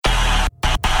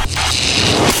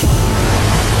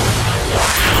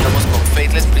Estamos con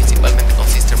Faithless, principalmente con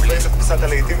Sister Bliss. קבוצת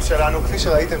הלהיטים שלנו, כפי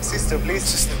שראיתם, Sister Bliss.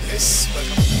 Sister Bliss,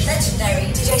 Legendary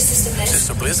DJ Sister Bliss.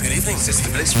 Sister Bliss, good evening. Sister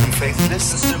Bliss from Faithless.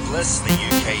 Sister Bliss, the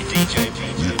UK DJ.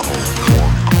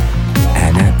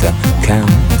 And at the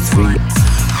count of 3,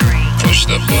 push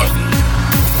the button.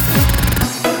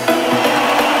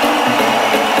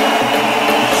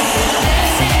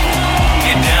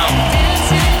 Get down.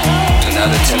 Do not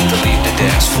attempt to leave the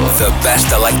dance floor. the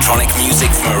best electronic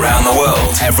music from around the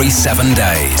world every 7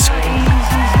 days.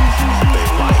 They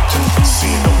like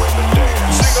seeing the women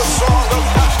dance. Sing a song of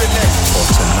happiness. For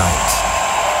tonight,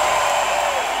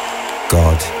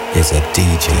 God is a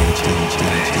DJ.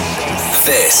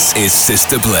 This is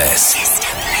Sister Bliss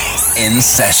in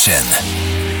session.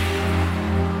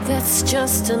 That's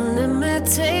just an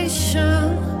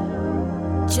imitation,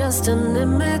 just an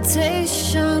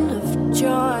imitation of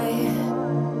joy.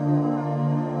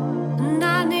 And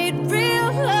I need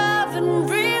real love and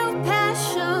real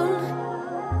passion.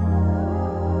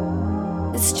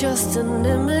 It's just an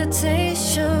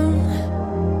imitation,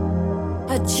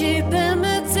 a cheap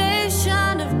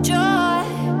imitation of joy.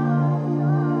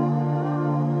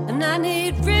 And I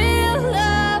need real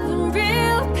love and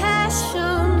real passion.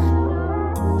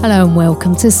 Hello and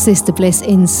welcome to Sister Bliss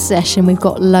in Session. We've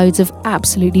got loads of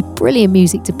absolutely brilliant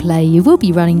music to play you. We'll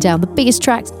be running down the biggest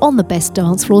tracks on the best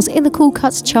dance floors in the Cool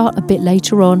Cuts chart a bit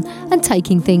later on and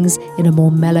taking things in a more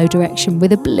mellow direction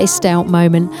with a blissed out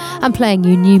moment and playing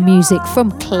you new music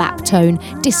from Claptone,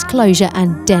 Disclosure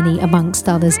and Denny amongst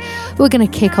others. We're going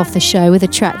to kick off the show with a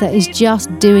track that is just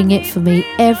doing it for me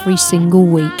every single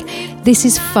week. This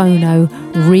is Phono,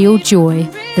 Real Joy,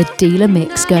 the dealer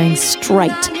mix going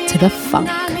straight to the funk.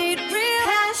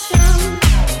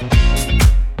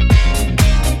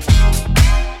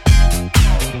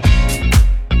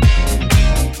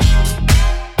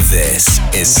 This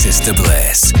is Sister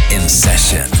Bliss in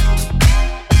Session.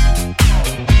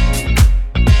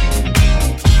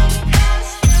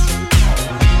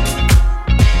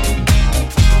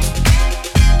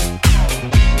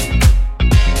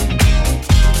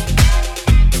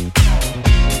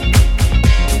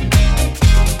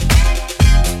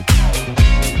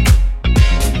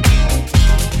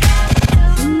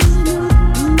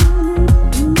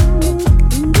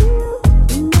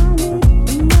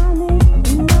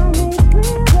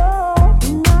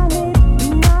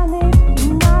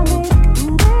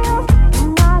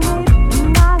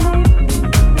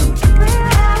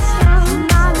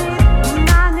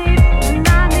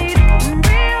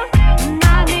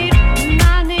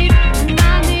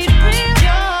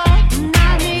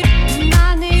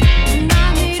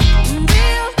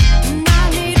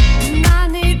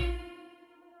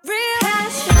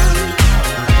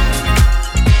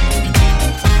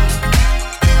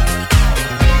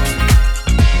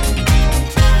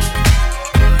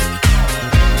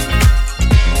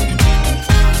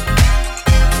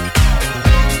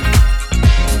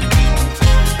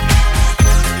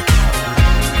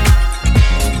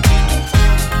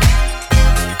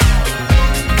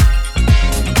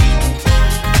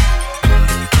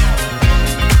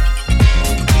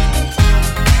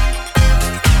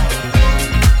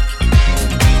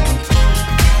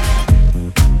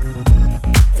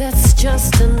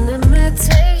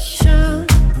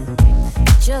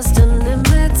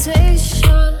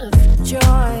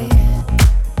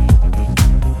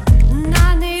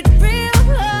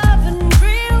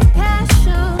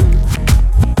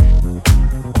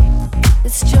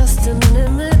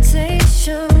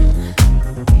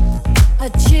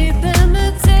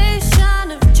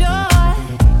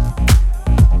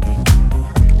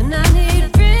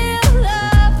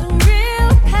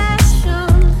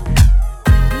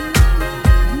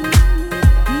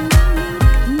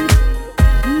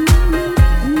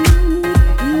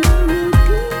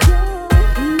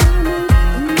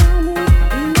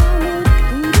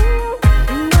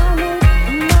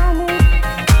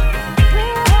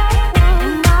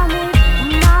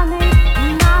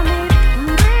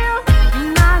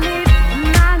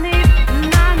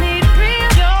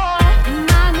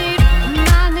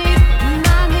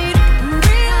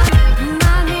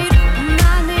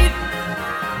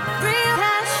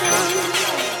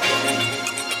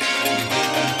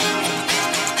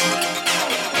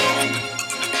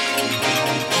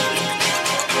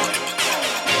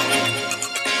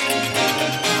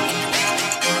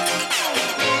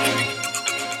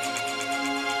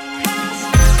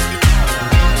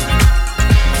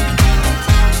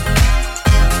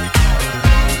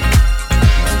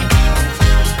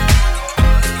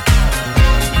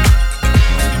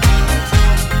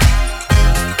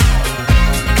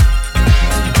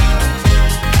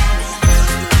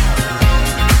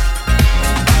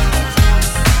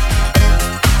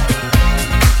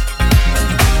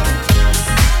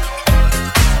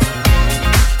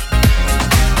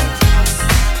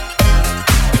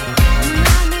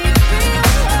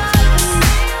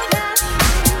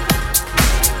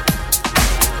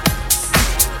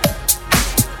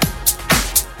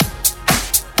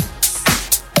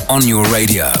 On your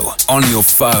radio, on your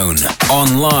phone,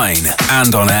 online,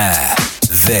 and on air.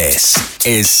 This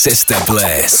is Sister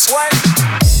Bliss.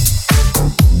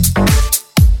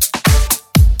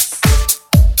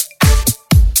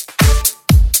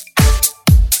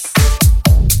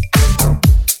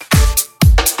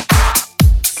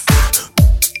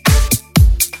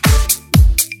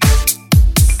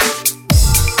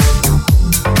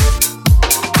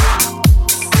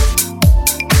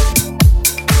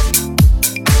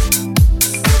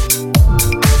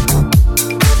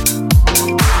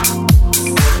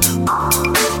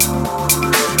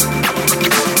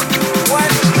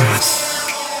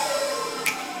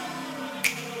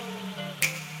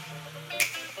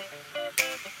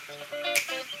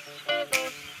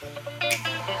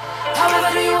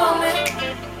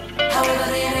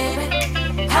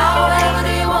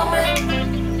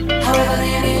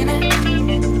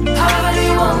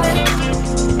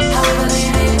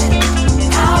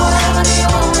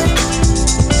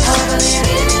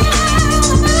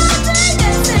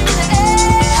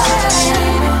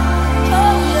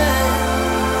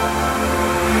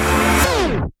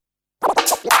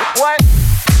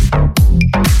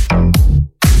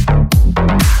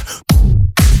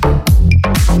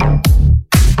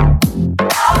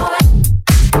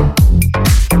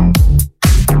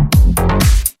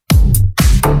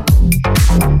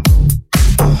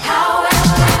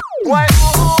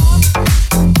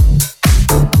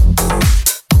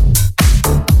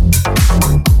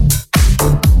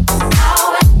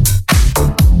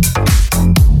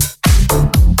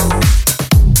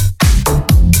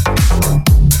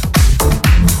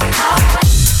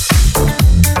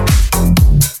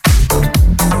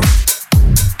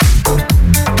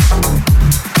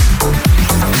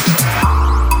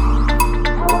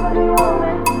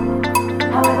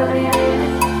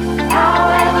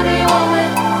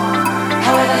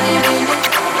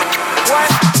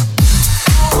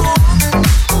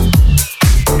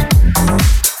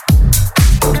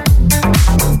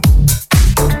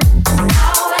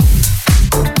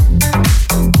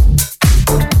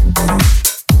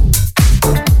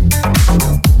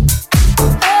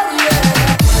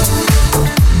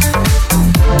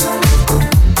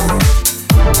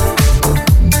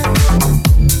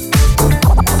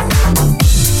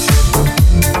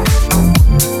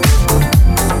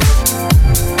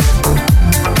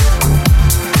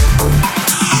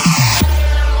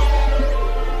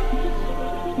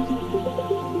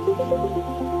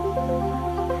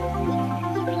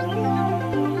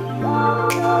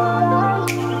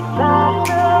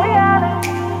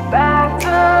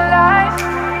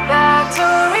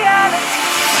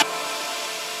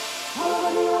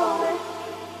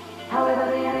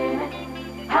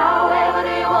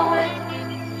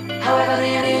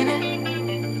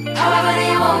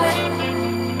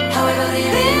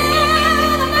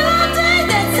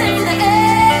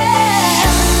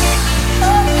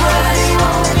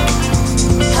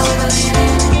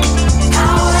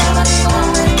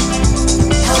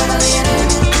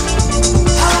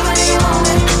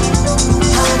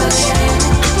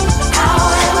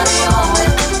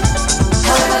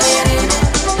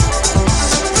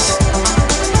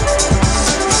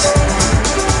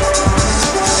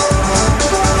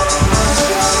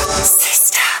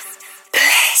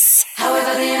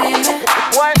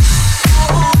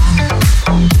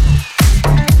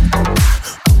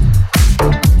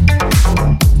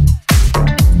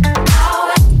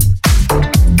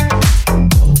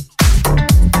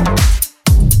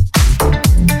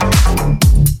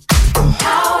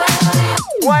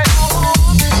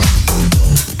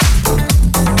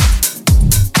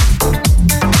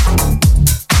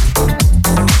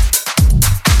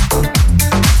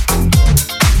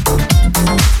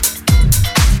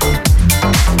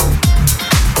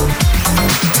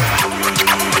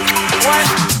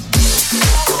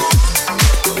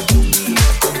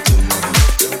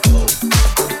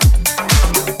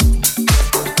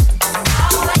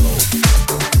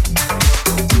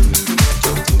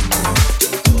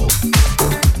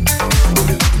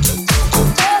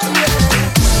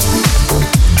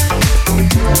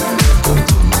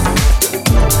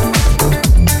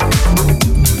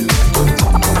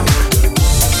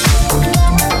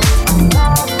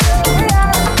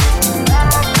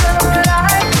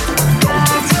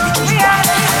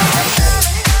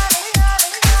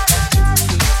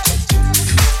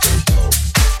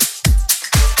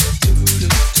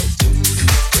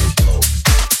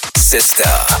 Sister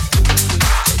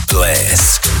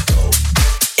Bliss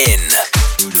in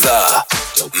the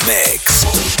mix.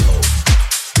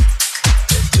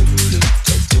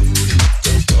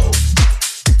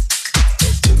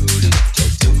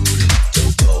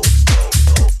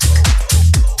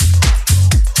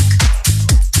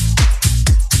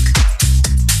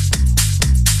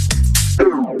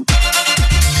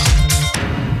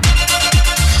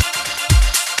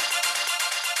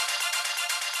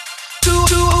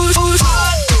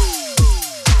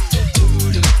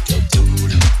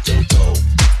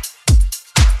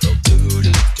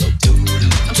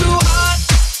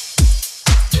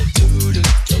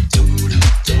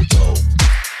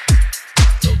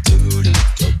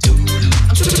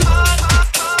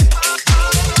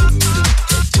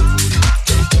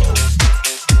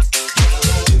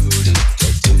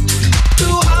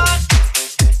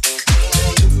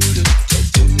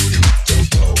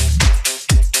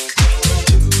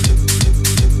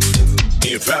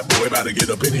 gotta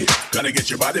get up in it. Gotta get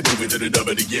your body moving to the dub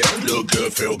of the year. Look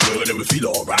good, feel good, and we feel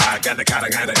alright. Got the kind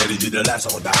of energy that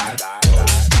lasts all night.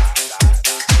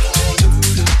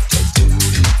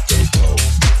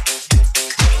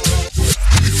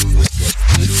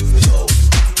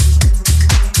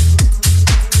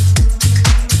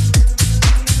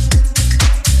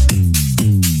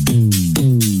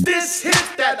 This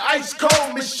hit that ice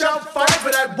cold Michelle fight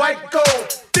for that white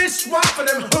gold. This one for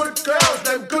them hood girls,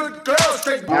 them good girls,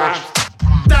 straight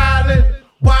styling,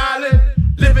 wildin',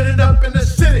 living it up in the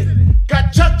city.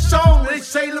 Got Chuck's on, they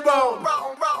Sailor on.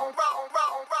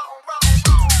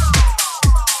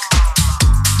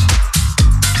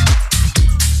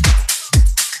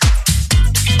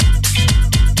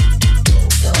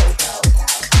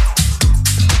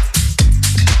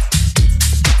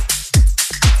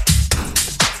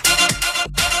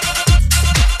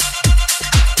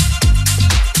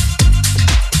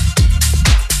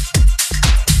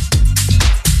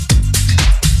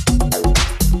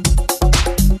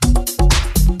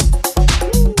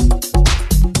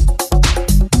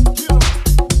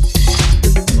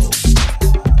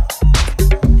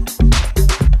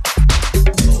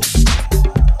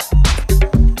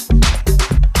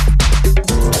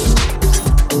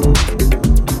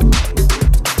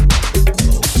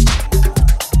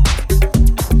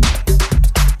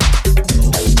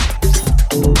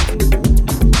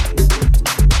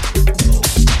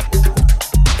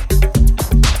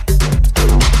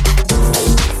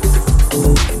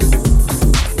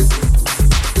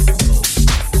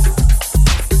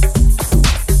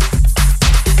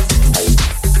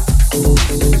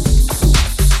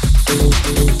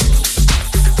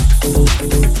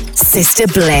 Sister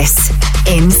Bliss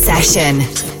in session.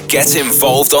 Get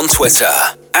involved on Twitter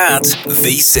at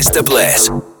 @TheSisterBliss.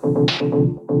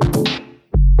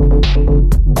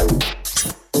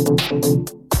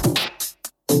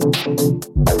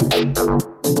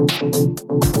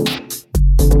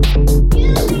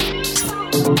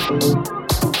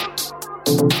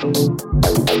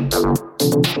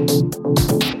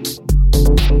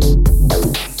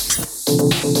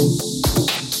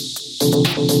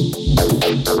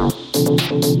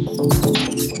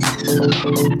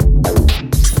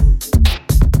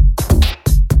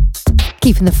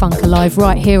 Keeping the funk alive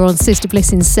right here on Sister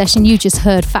Bliss in session. You just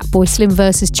heard Fatboy Slim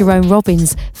versus Jerome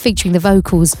Robbins, featuring the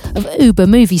vocals of Uber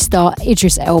movie star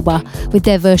Idris Elba with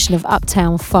their version of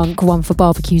Uptown Funk, one for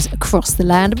barbecues across the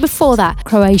land. And before that,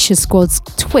 Croatia Squad's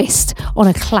twist on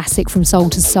a classic from Soul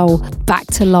to Soul, Back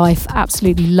to Life.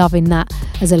 Absolutely loving that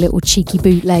as a little cheeky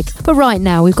bootleg. But right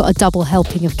now we've got a double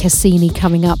helping of Cassini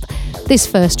coming up. This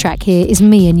first track here is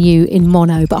Me and You in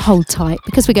mono, but hold tight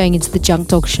because we're going into the Junk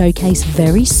Dog Showcase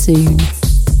very soon.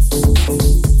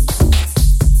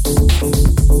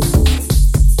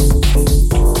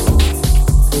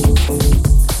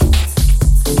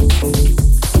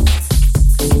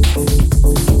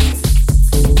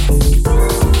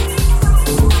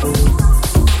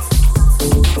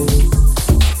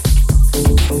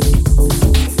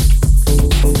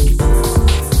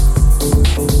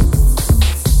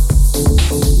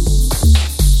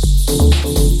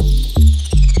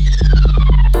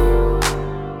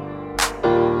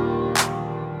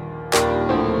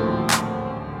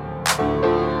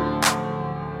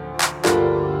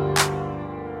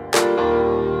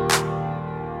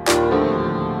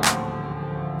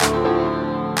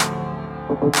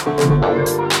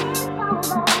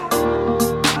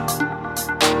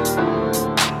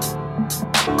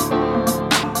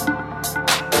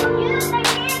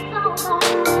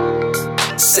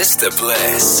 Sister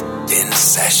Bliss in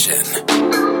session.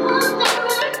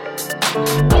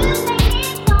 Love you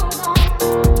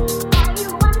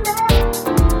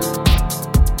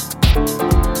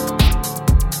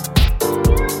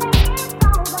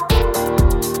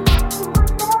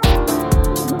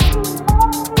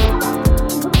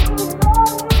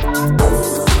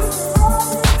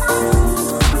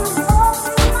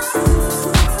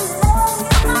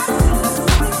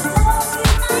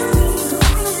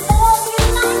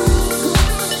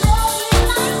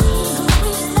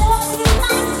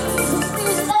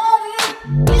like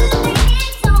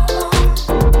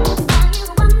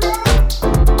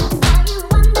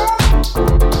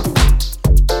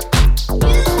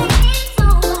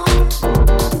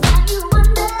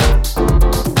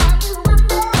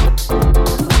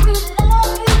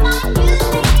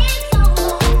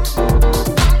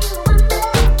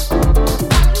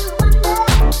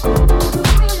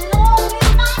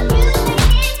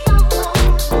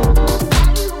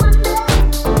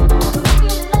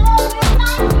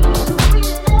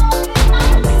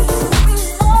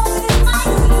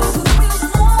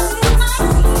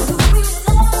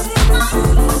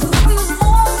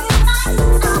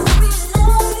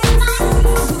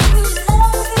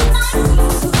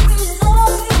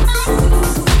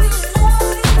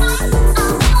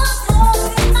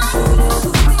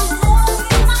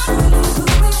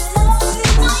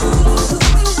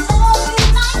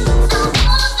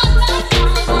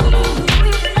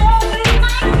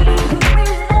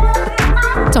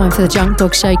Time for the Junk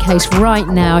Dog Showcase right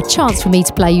now. A chance for me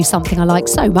to play you something I like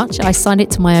so much, I signed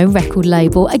it to my own record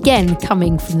label. Again,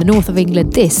 coming from the north of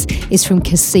England, this is from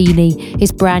Cassini,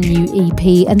 his brand new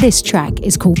EP, and this track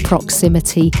is called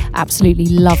Proximity. Absolutely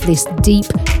love this, deep,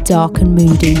 dark and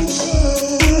moody.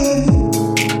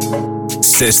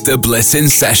 Sister Bliss in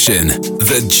Session,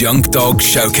 the Junk Dog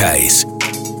Showcase.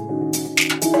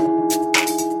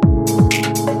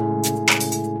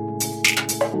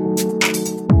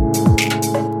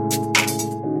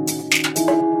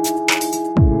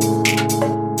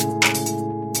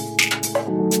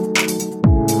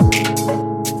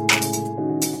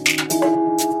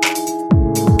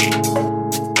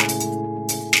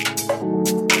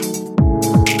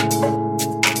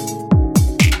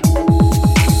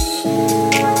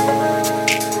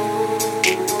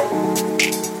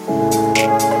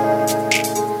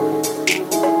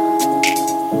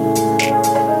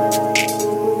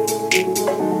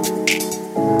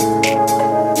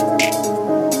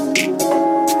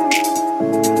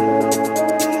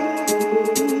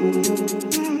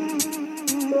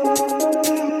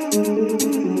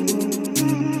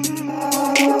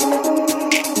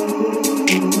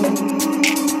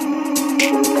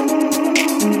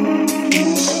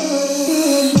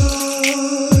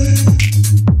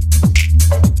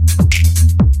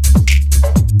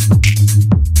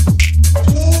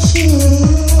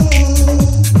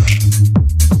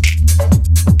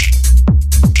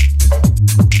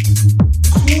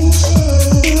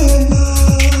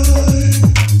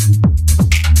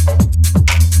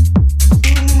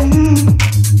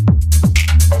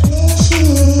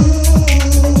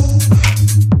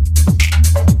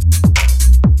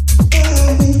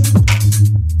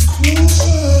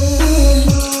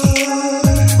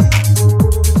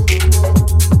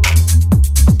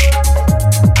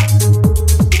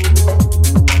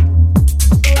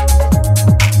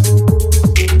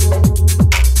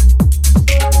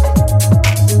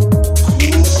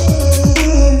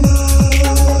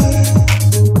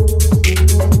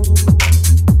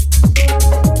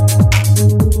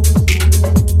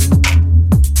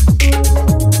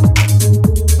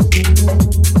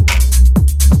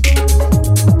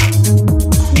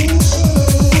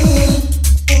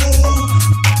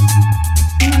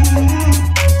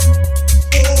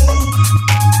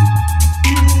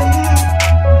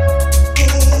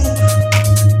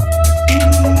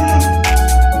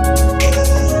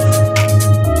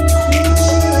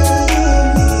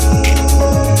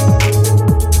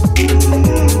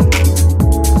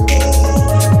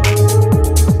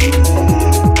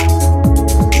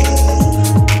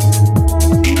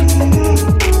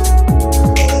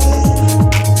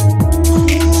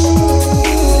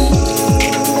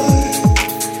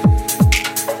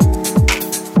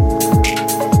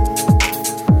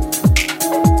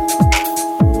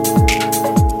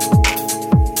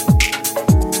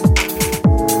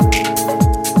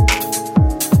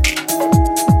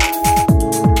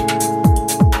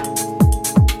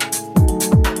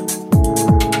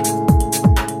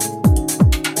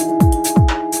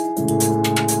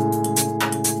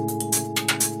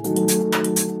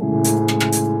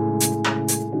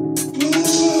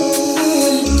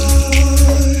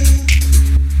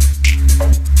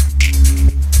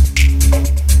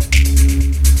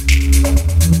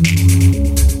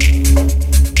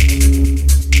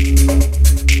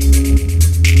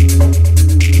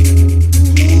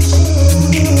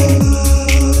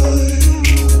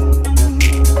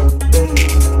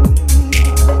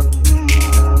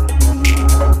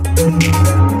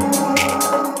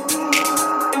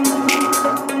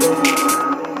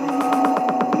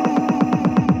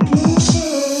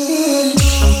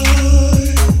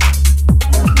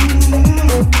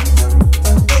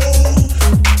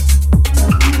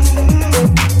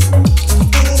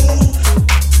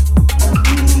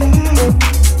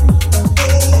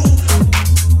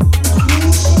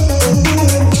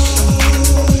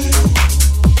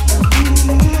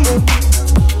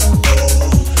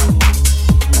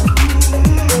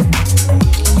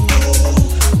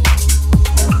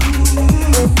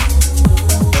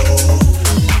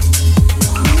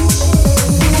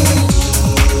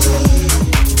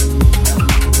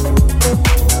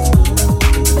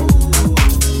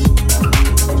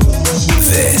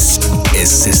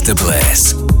 Sister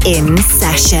Bliss In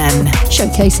Session.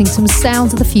 Showcasing some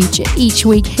sounds of the future each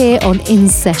week here on In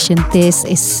Session. This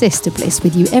is Sister Bliss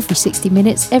with you every 60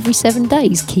 minutes, every 7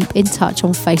 days. Keep in touch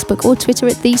on Facebook or Twitter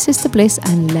at The Sister Bliss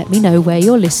and let me know where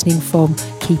you're listening from.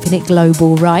 Keeping it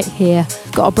global right here.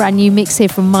 Got a brand new mix here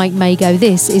from Mike Mago.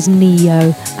 This is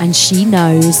Neo and She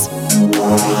Knows.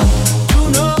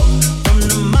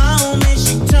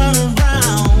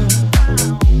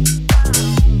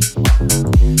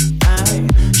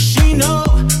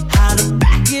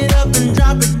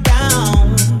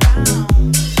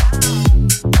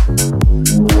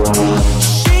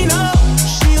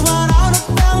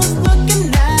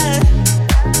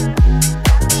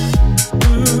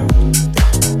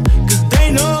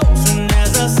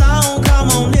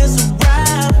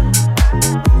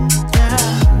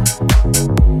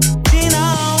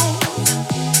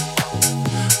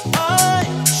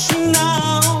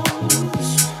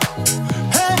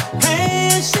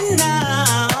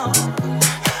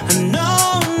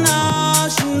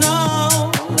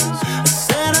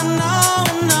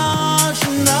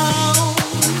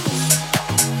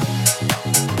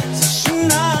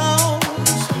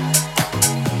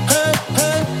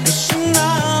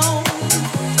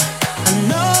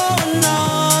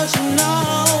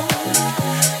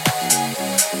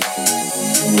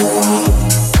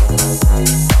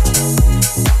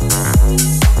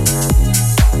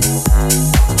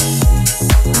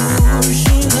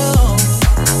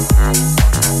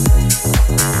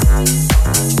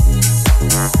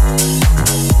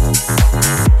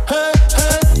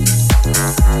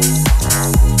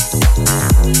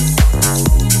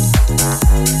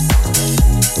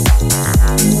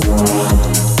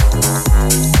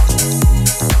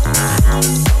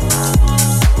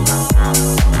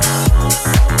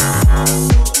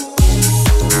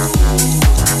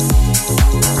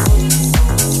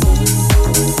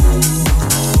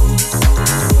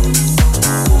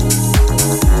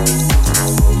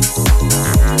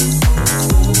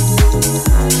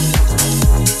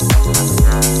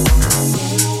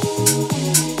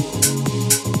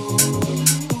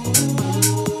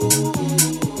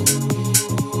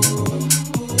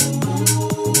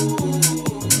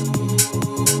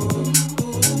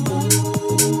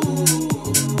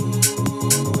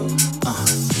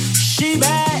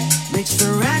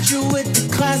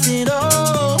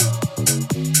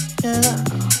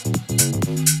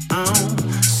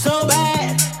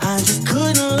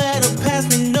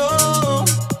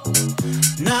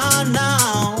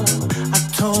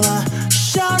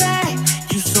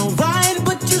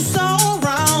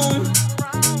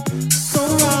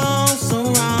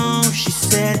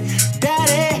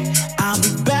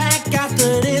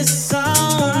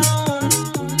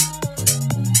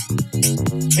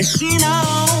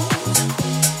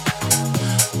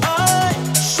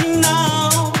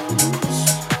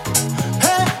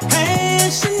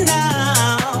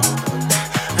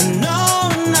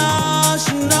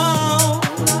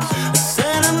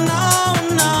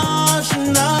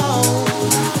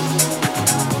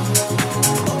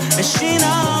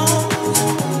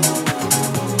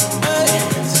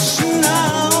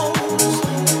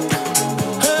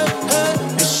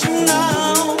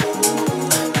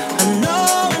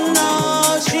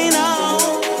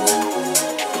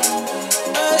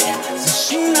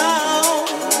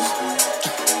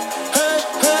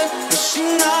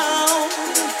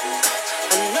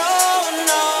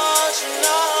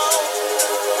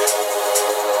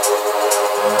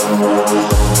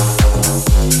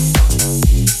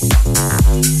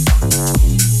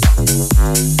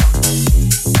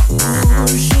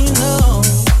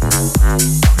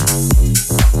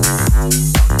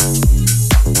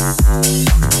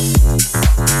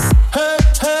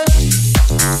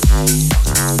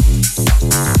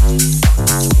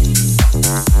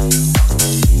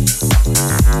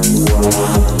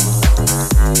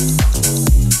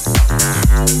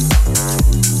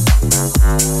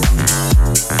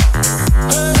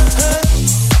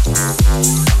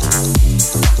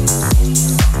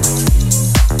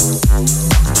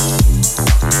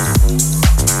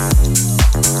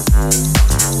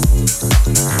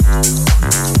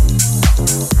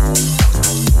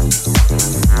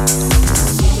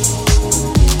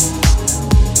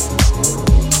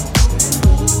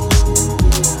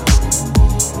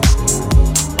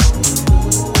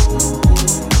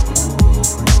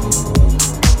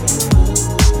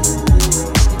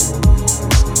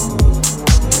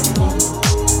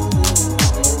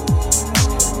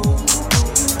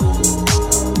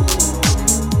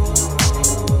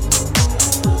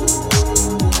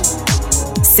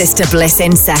 Sister Bliss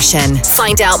in session.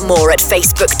 Find out more at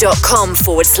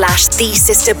facebook.com/The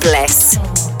Sister Bliss.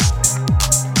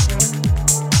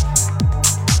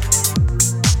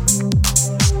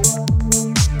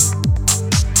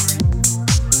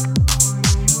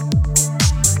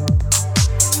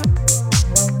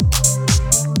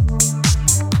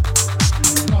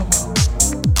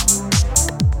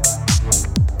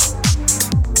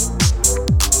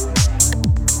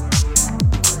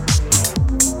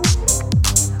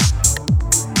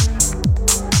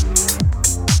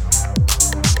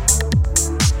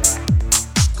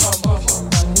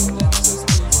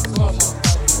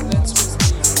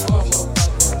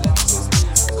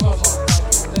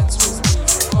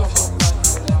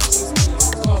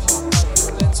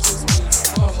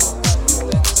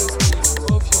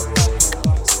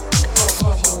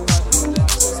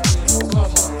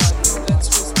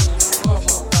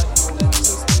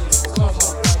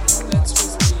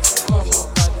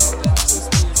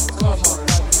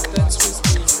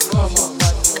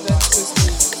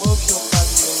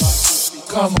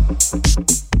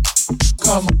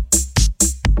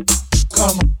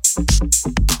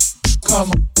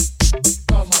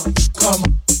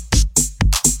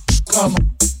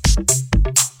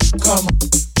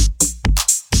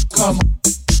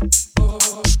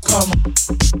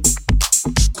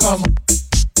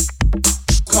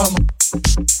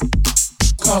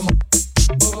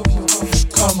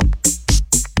 Come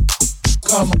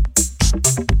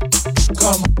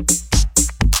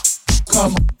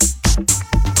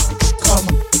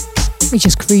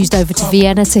just cruised over to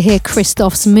Vienna to hear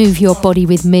Christoph's Move Your Body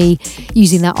With Me,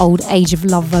 using that old Age of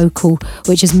Love vocal,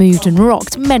 which has moved and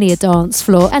rocked many a dance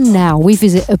floor. And now we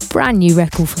visit a brand new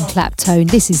record from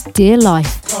Claptone. This is Dear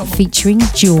Life, featuring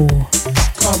Jaw.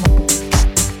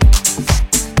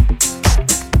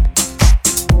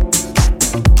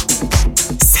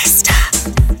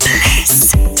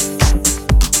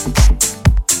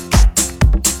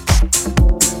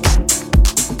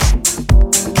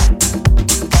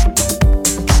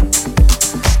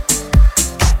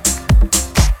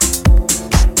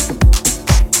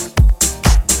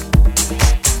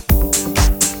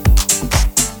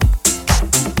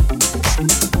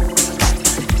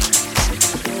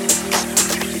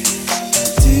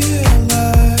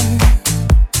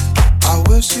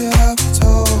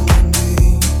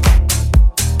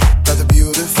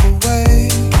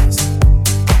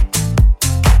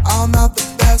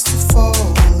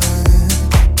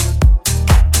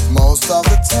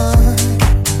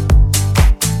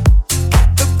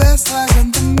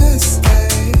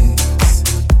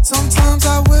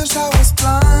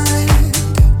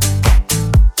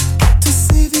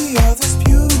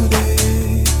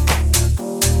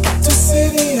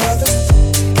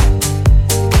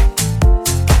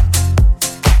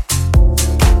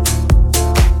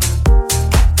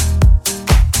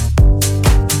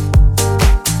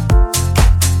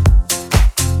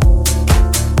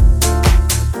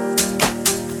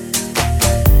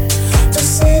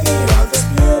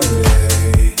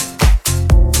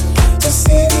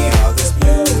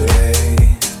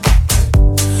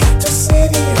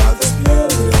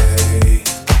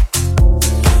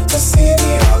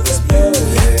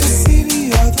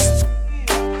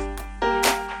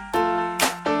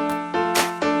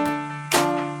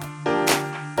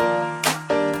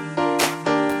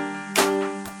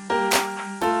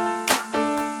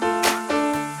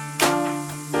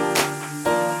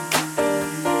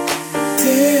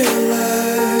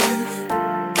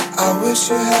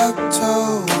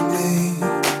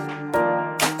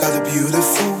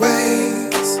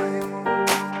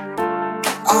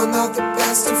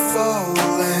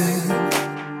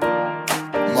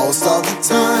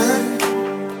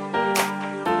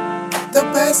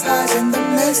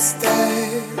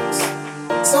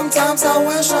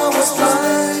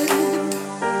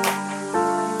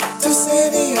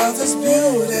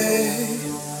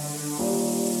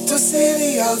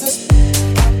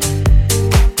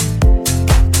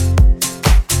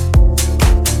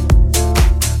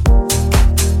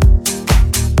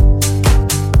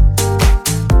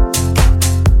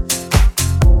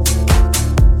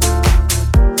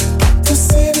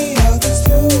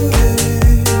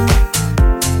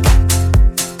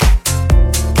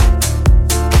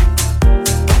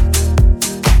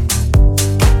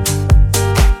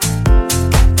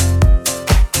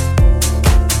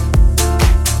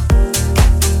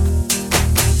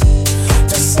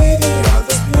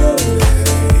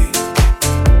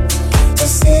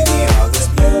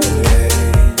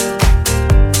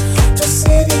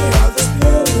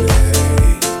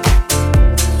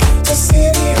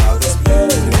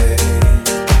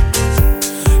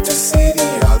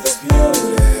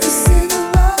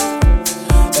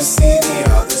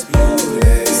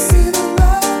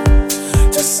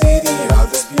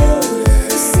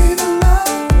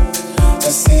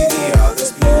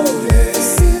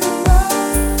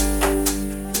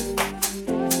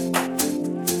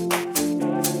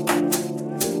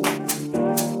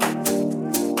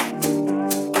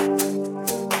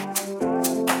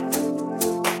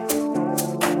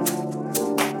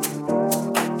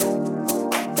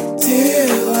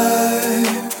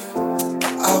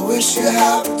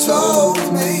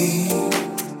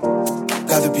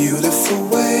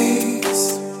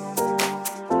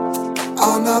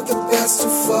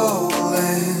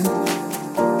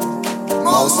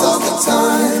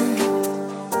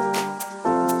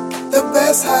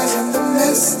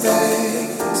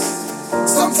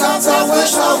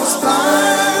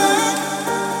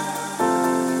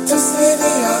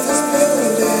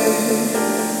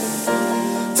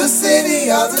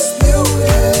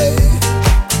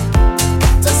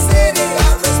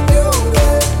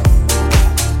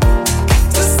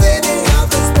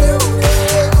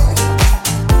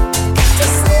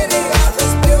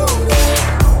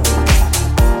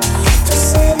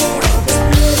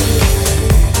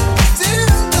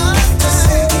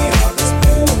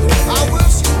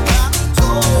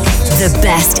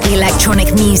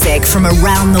 From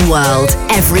around the world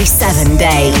every 7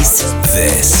 days.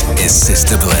 This is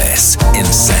Sister Bliss in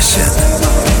session.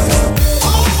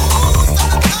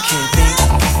 Can't think,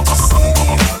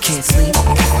 can't sleep,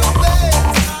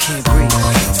 can't breathe.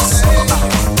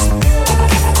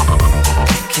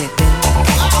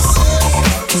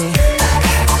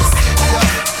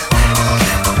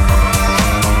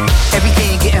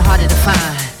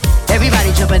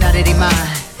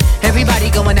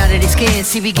 their skin.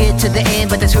 See, we get to the end,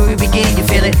 but that's where we begin. You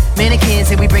feel it?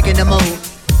 Mannequins and we breaking the mold,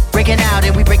 breaking out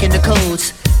and we breaking the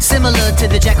codes. Similar to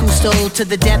the jack who stole to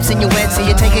the depths in your wet, so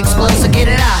you take explode. So get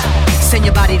it out, send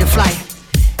your body to flight.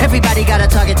 Everybody got a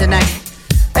target tonight.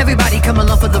 Everybody come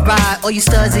along for the ride. All you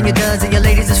studs and your duds and your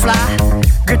ladies is fly.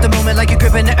 Grip the moment like you're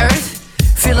gripping the earth.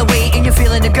 Feel a weight and you're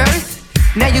feeling the girth.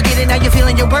 Now you get it, now you're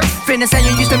feeling your worth. Fitness how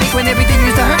you used to make when everything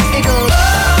used to hurt. It goes,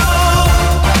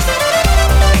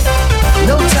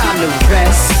 no time to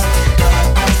rest.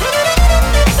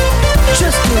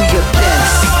 Just do your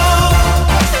best.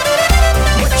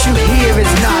 What you hear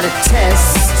is not a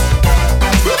test.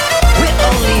 We're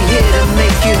only here to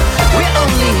make you. We're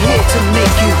only here to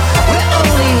make you. We're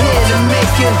only here to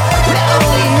make you. We're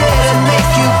only here to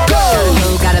make you go.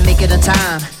 Gotta make it on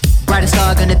time. Brightest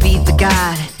star gonna be the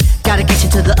guide. Gotta get you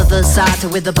to the other side, to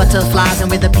where the butterflies and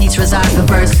where the peace resides. The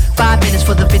first 5 minutes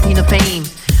for the 15 of fame.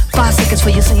 5 seconds for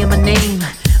you saying my name.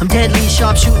 I'm deadly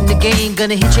sharp shooting the game.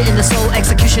 Gonna hit you in the soul,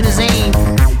 execution is aim.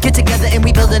 Get together and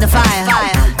we building a fire.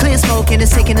 Clear smoke and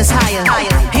it's taking us higher.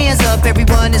 Hands up,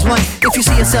 everyone is one. If you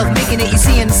see yourself making it, you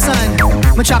see in the sun.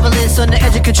 Metropolis on the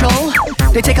edge of control.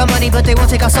 They take our money but they won't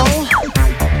take our soul.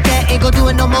 That ain't gon' do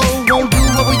it no more. Won't do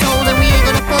what we told and we ain't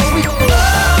gonna fold. We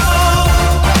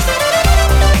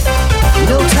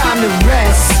no time to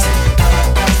rest.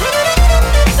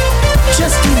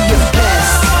 Just do your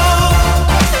best.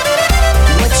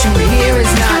 What you hear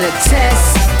is not a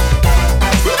test.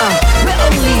 We're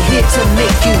only here to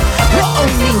make you. We're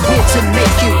only here to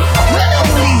make you. We're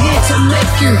only here to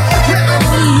make you. We're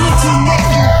only here to make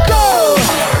you go.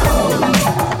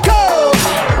 Go.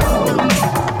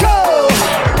 Go.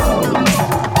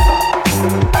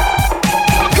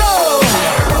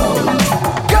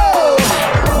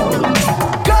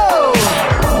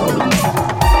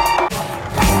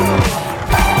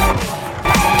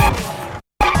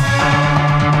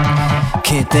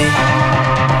 Can't think,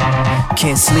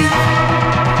 can't sleep,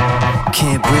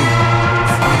 can't breathe.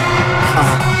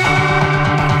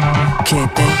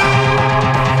 Can't think,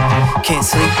 can't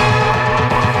sleep,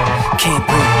 can't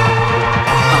breathe.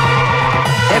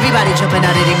 Everybody jumping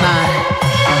out of their mind.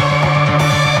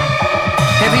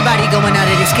 Everybody going out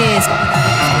of their skins.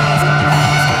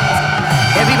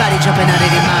 Everybody jumping out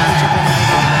of their mind.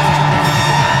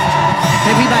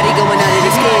 Everybody going out of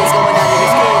their skins. Going out of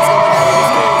their skins.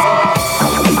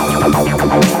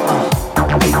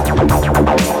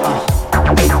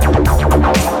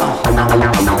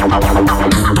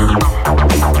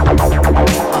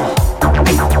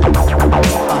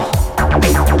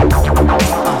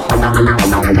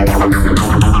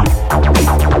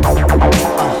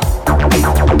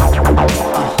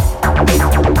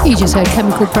 You just heard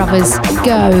Chemical Brothers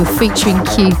Go featuring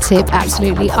Q-Tip,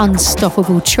 absolutely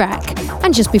unstoppable track.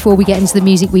 And just before we get into the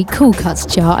Music Week Cool Cuts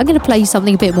chart, I'm going to play you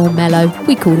something a bit more mellow.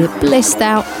 We called it Blissed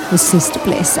Out with Sister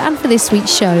Bliss. And for this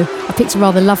week's show, I picked a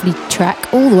rather lovely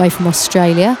track all the way from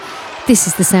Australia. This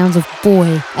is the sounds of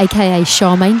Boy, aka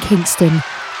Charmaine Kingston,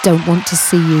 Don't Want to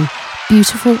See You.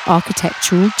 Beautiful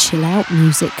architectural chill out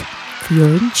music for your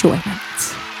enjoyment.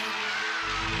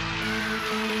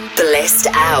 Blissed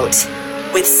Out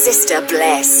with Sister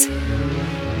Bliss.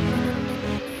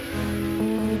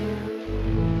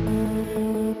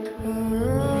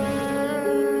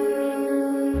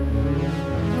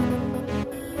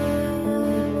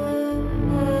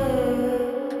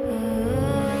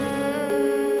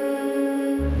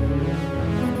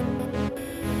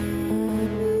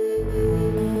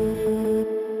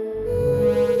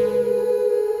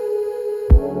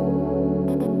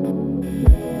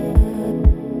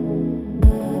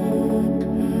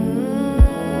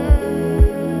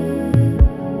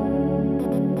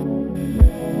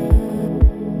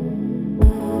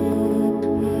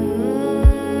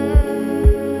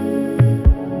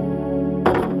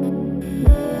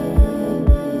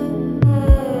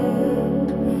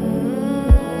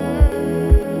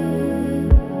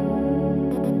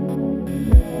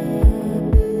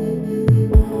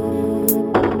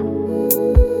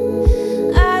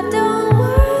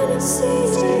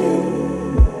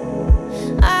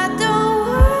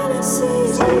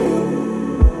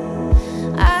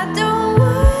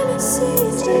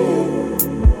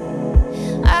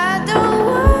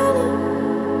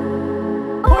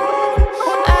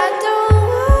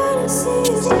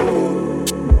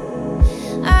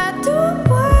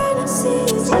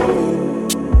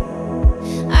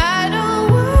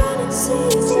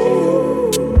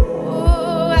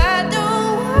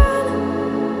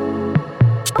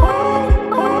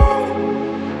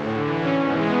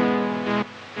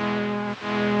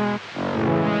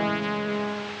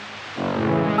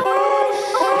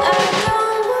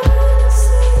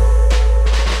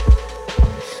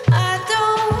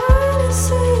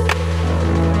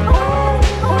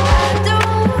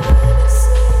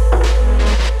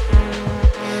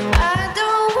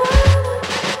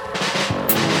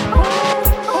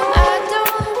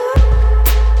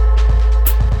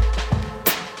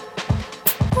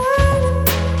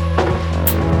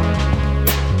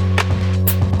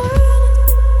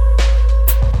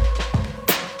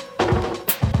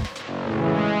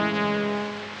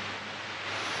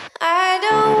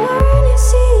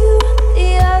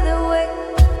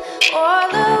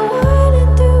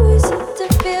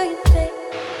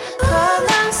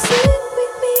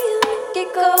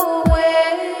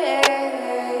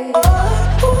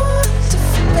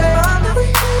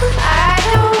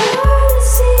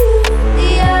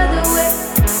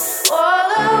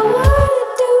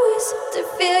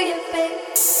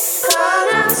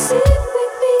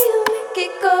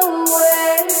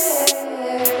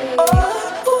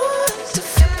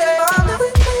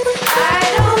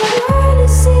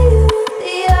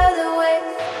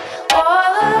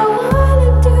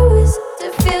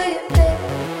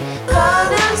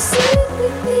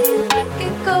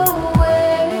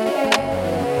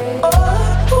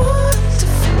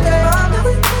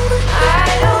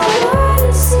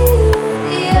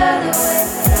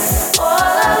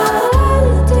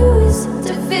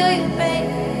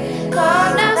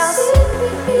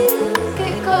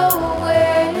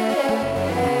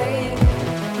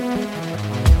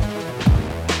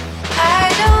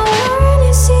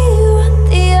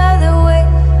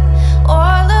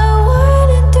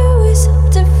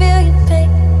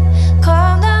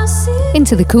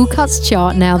 To the Cool Cuts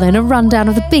chart now then, a rundown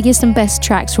of the biggest and best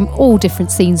tracks from all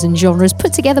different scenes and genres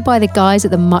put together by the guys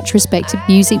at the much respected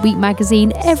Music Week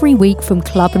magazine every week from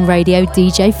club and radio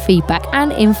DJ feedback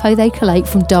and info they collate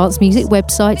from dance music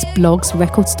websites, blogs,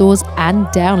 record stores and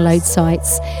download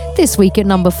sites. This week at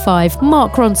number 5,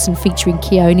 Mark Ronson featuring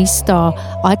Keone Star,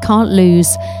 I Can't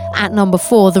Lose. At number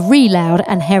 4, The Reloud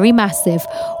and Harry Massive,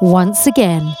 Once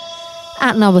Again.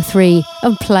 At number 3,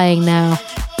 and playing now,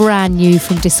 brand new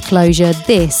from Disclosure,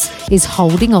 this is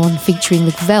Holding On featuring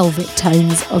the velvet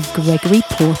tones of Gregory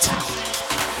Porter.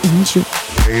 Enjoy.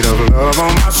 Weight of love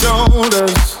on my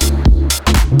shoulders.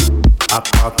 I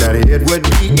thought that it would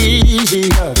be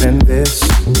easier than this.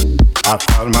 I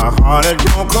thought my heart had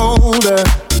grown colder,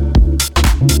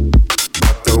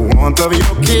 but the warmth of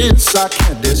your kiss I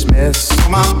can't dismiss.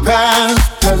 My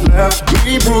past has left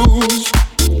me bruised.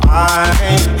 I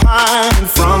ain't hiding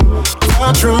from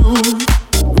the truth.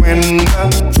 When the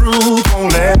truth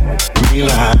won't let me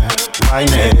lie right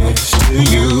next to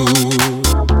you.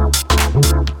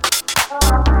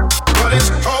 But it's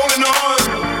holding on,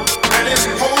 and it's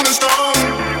holding strong.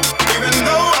 Even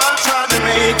though I tried to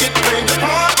make it break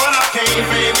apart, but I can't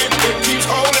fake it. It keeps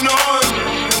holding on,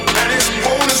 and it's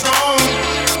holding strong.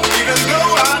 Even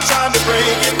though I tried to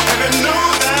break it, and know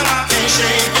that I can't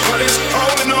shake it. But it's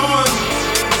holding on,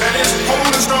 and it's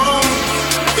holding strong.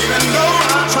 Even though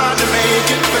I tried to make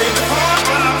it break apart,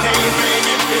 but I can't make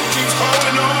it. It keeps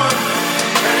holding on,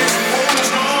 and it's holding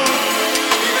strong.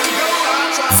 Even though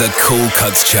I tried. The Cool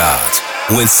Cuts chart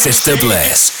with Sister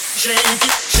Bliss. Shake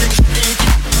it, shake it, shake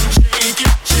it, shake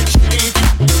it, shake it, shake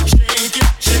it, shake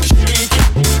it, shake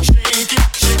it, shake it,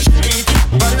 shake it,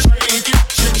 but shake it,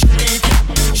 shake it, shake it,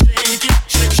 shake it,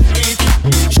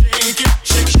 shake it,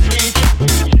 shake it, shake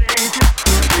it.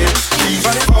 It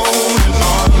keeps holding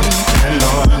on and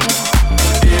on.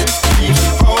 It keeps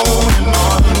holding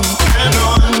on and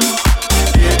on.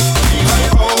 It keeps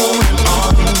holding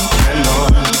on and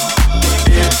on.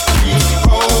 It keeps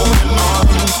holding on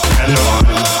and on.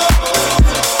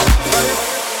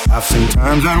 I've seen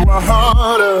times that were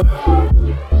harder.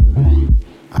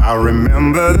 I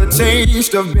remember the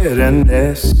taste of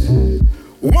bitterness.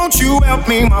 Won't you help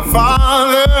me, my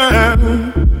Father?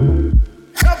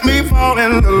 Help me fall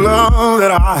in the love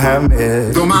that I have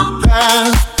missed. Though my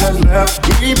past has left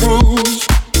me bruised,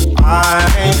 I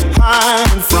ain't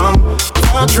hiding from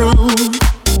the truth.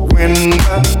 When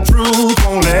the truth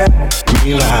won't let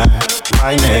me lie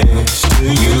right next to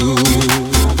you.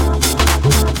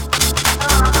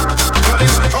 But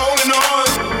it's holding on,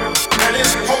 and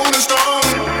it's holding strong.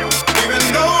 Even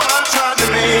though I tried to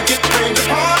make it break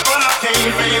apart, but I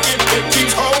can't fake it. It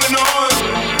keeps holding on,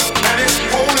 and it's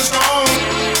holding strong.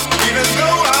 Even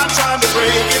though I tried to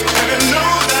break it, and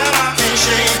know that I can't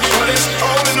shake it. But it's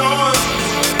holding on,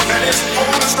 and it's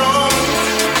holding strong.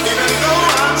 Even though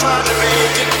I tried to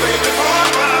make it break apart,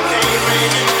 but I can't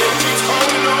make it. It keeps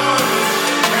holding on,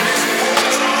 and it's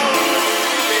holding strong.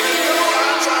 Even though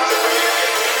I tried to break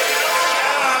it,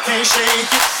 and I can't shake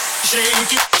it,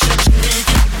 shake it, shake it,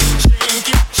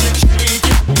 shake it, shake it, shake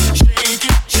it, shake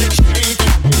it,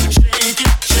 shake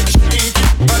it, shake it,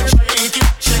 but shake it,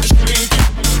 shake it,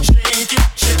 shake it,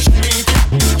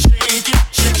 shake it,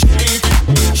 shake it,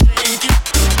 shake it.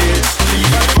 It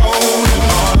keeps holding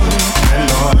on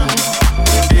and on.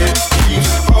 It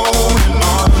keeps holding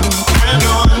on and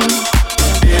on.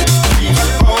 It keeps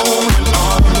holding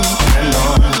on and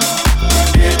on.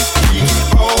 It keeps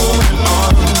holding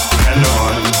on and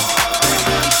on.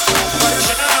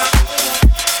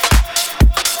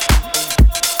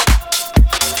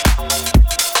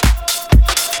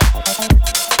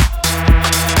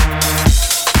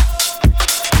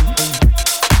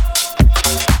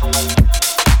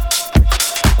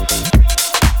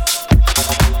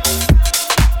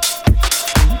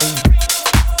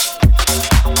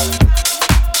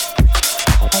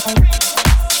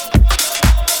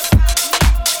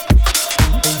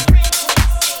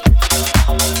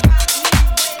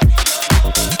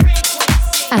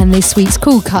 on this week's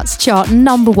Cool Cuts chart,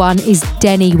 number 1 is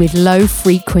Denny with Low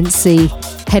Frequency,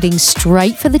 heading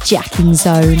straight for the jacking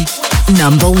zone.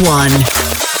 Number 1.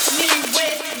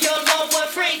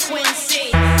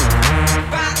 Frequency.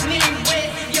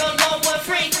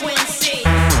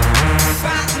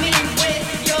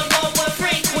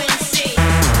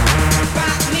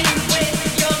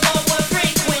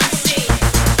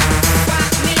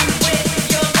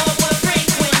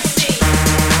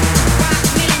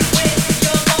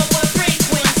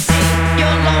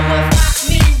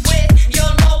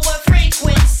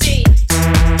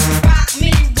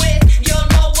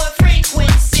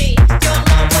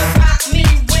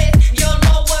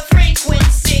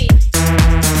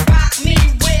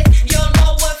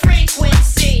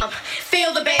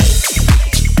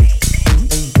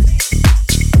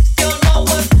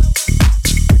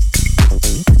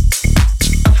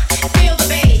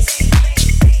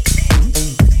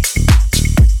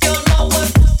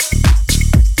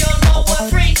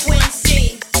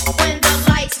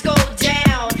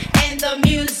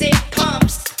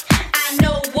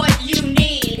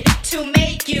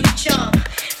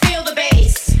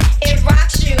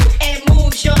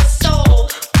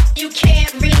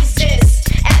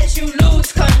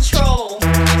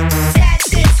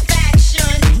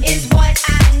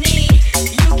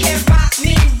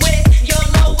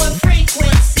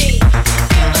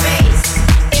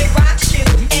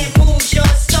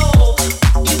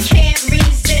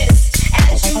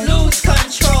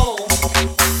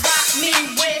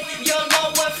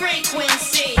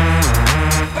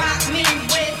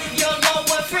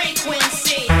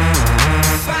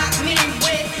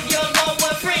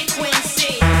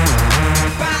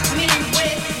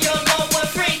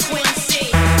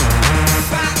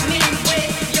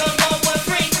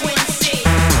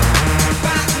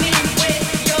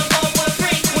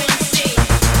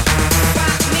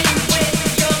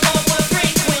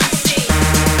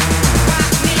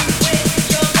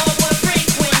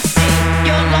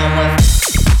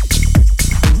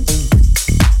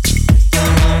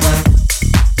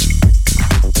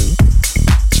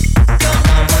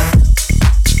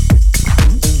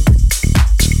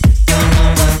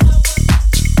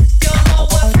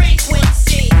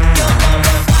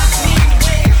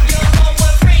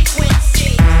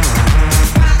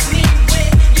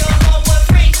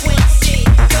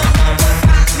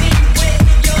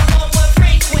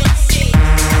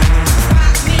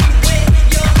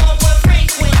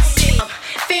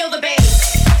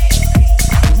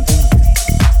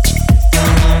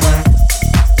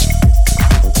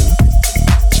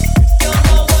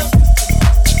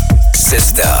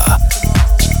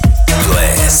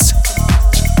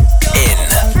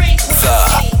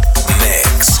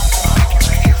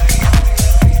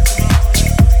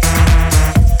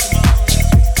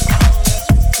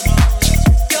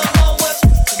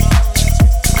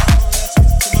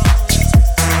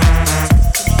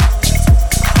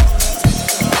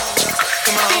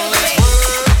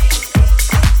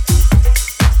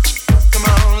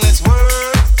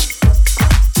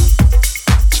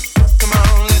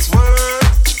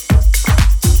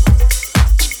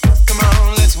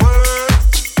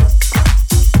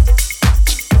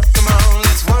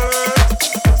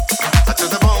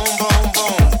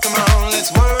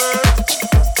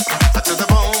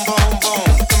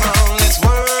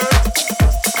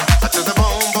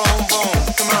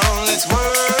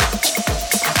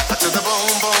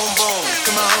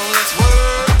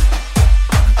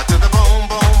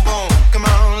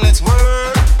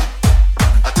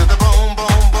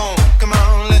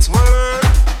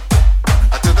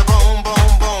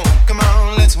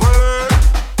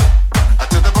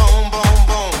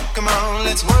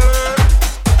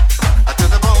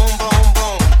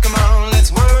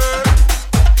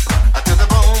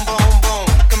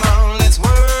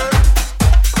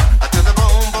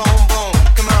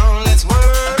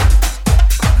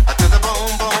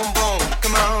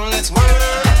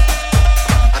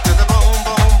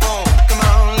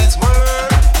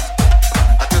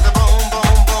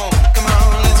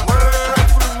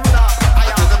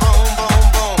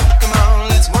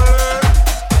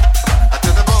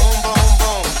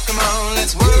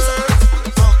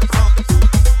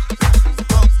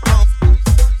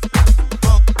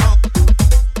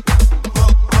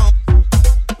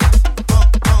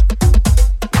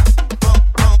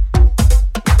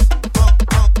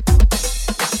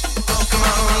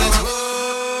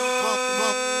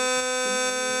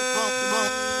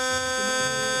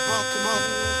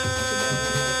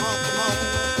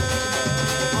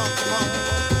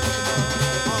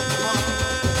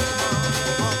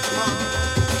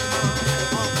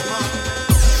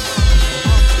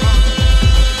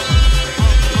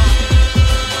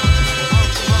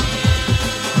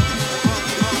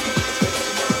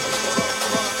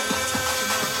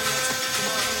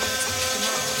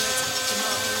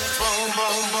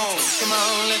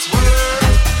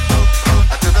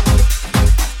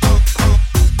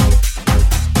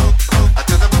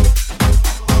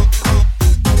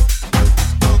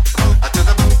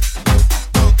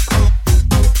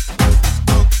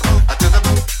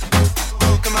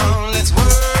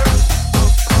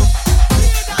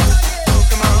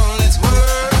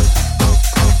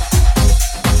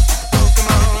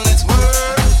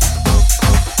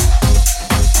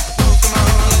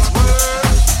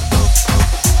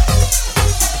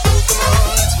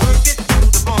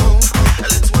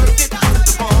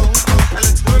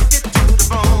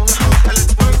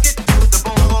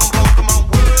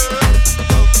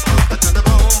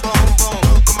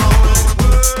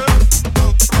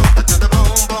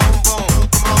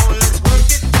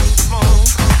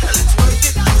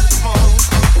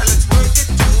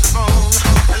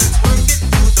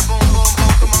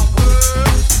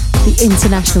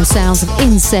 International sounds of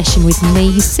In Session with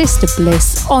me, Sister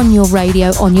Bliss, on your radio,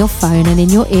 on your phone and in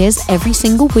your ears every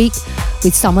single week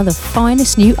with some of the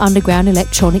finest new underground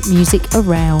electronic music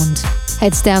around.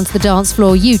 Heads down to the dance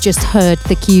floor. You just heard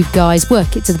the Cube Guys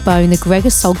Work It to the Bone, the Gregor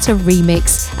Salter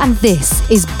remix, and this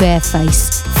is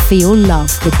Bareface, Feel Love,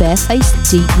 the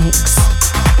Bareface Deep Mix.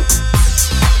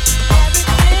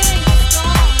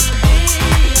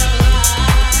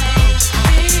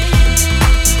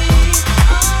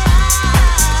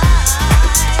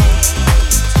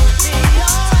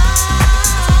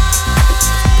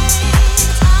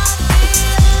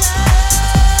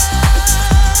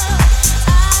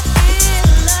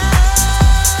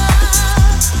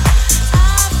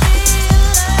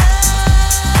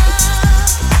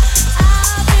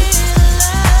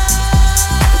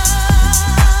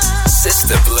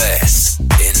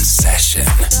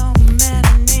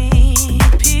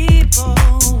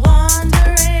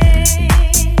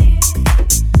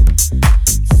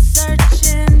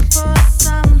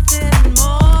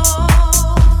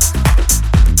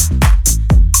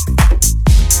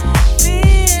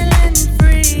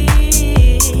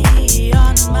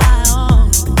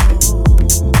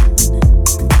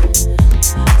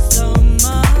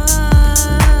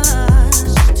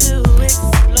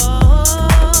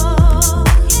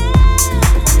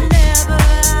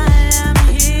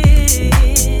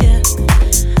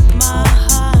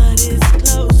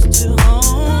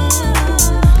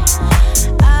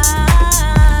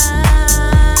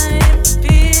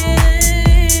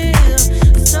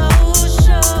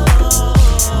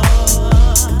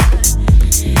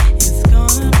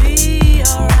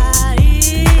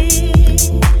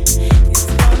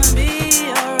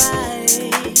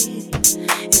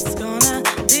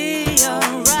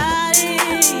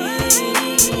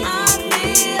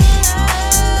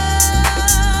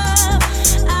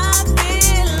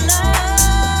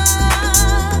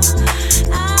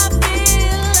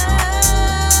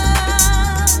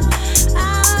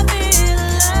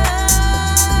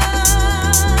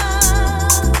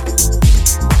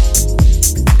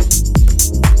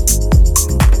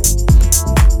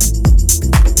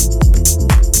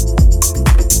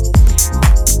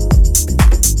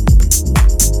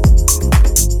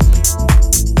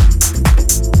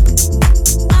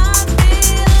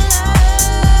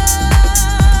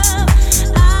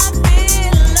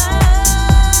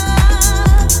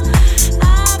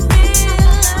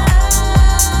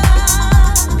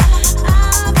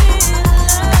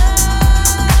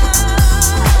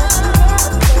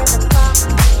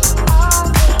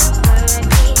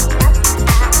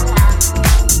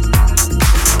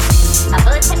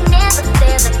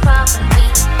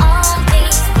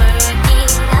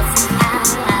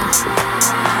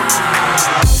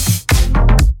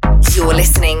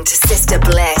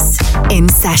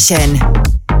 Session.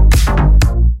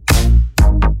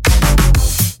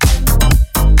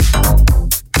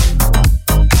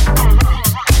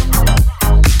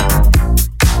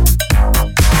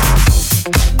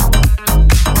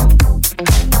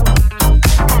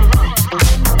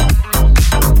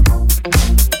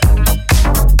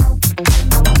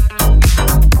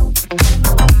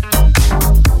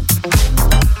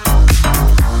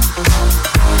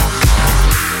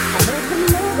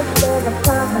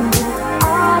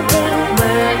 All these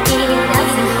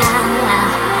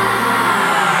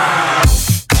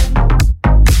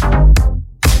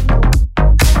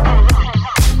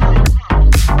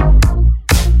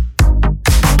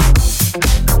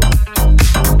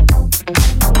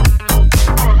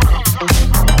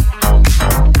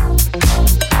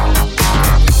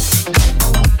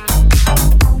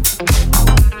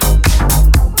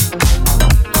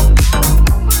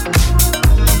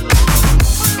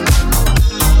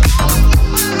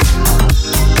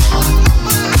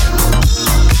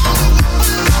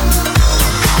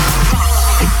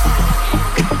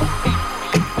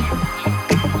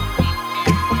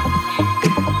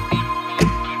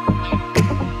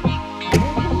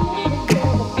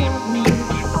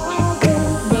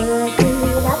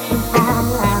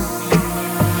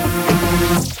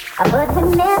But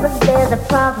whenever there's a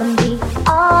problem, we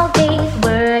always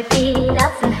work it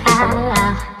out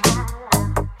somehow.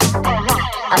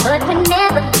 But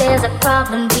whenever there's a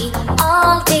problem, we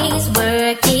always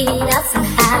work it out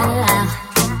somehow.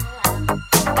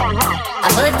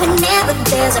 But whenever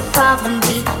there's a problem,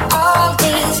 we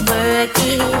always work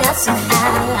it out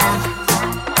somehow.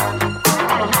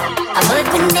 But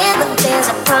whenever there's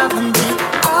a problem, we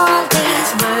always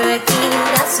work it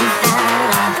out somehow.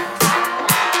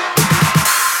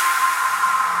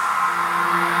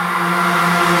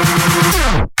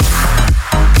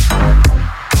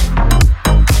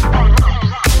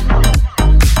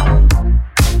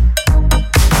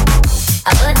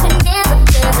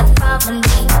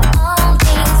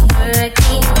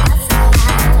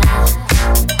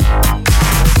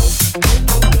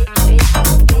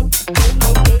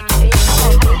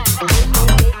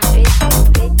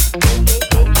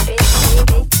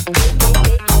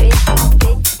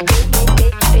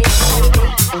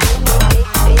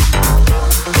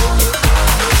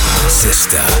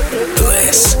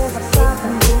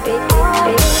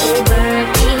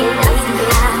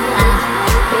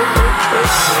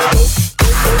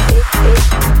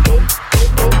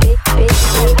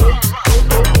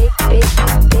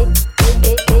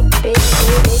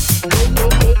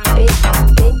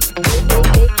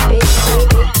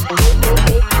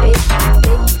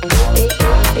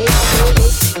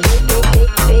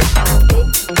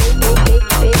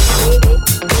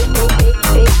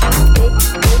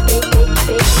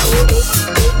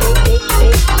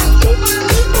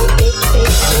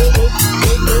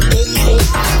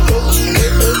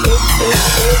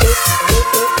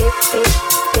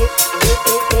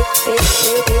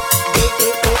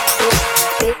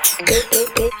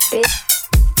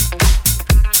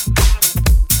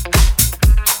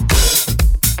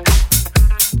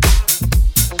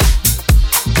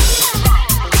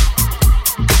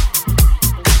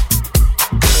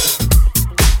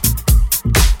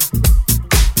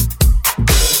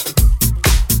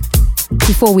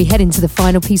 Before we head into the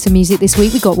final piece of music this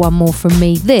week, we got one more from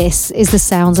me. This is the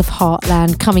sounds of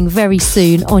Heartland, coming very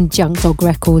soon on Junk Dog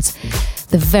Records.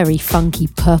 The very funky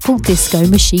Purple Disco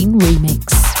Machine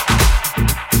remix.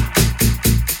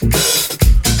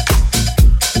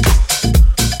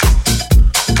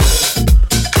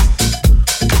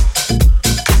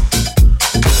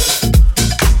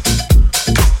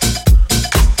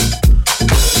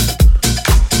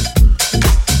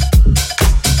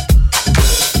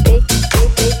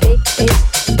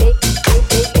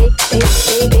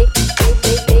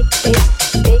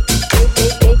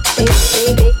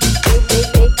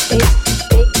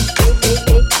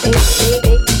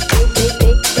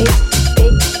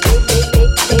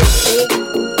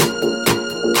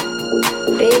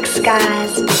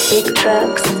 Big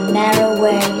trucks and narrow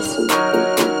ways.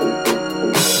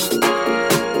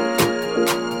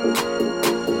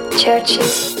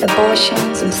 Churches,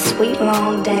 abortions and sweet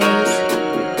long days.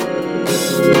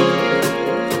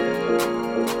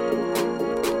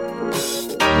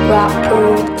 Rock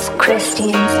pools,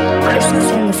 Christians,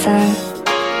 Christmas in the sun.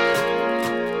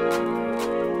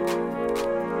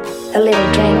 A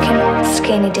little drinking,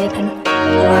 skinny dipping,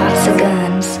 lots of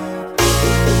guns.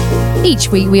 Each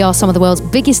week we ask some of the world's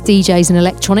biggest DJs and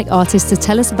electronic artists to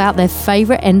tell us about their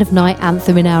favourite end-of-night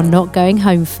anthem in our Not Going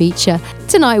Home feature.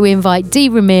 Tonight we invite D.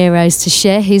 Ramirez to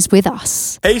share his with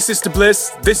us. Hey Sister Bliss,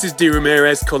 this is D.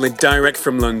 Ramirez calling direct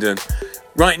from London.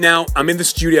 Right now I'm in the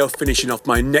studio finishing off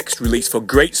my next release for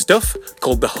Great Stuff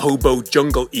called the Hobo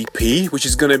Jungle EP, which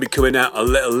is going to be coming out a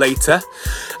little later,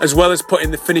 as well as putting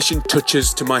the finishing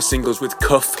touches to my singles with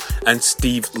Cuff and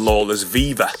Steve Lawler's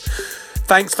Viva.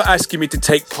 Thanks for asking me to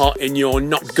take part in your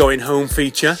Not Going Home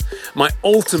feature. My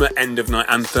ultimate end-of-night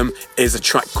anthem is a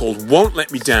track called Won't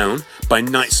Let Me Down by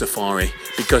Night Safari,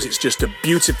 because it's just a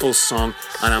beautiful song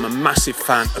and I'm a massive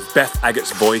fan of Beth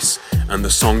Aggett's voice and the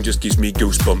song just gives me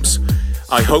goosebumps.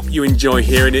 I hope you enjoy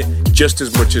hearing it just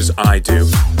as much as I do.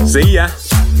 See ya!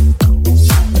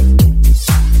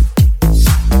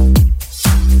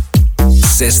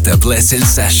 Sister Bliss in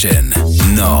session.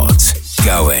 Not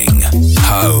Going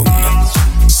Home.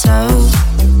 So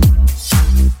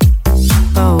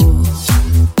bold.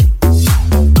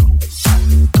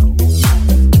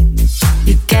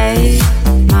 You gave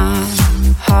my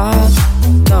heart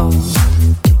gold.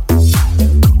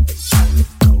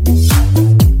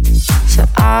 So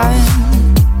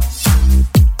I'm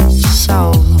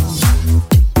sold.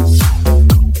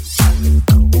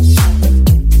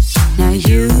 Now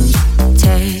you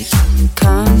take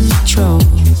control.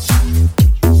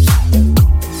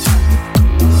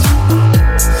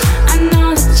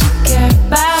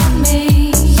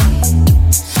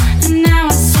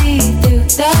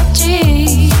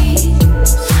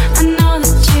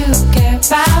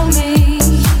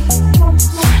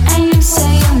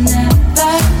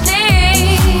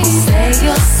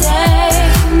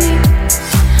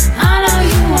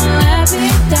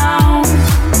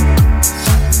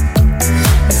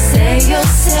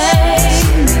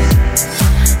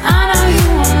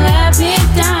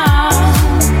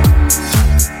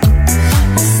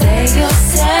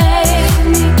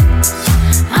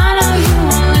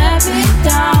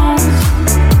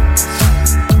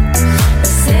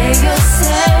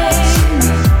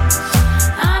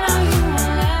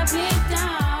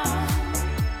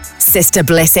 Sister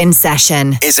Bliss in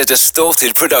Session is a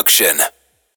Distorted production.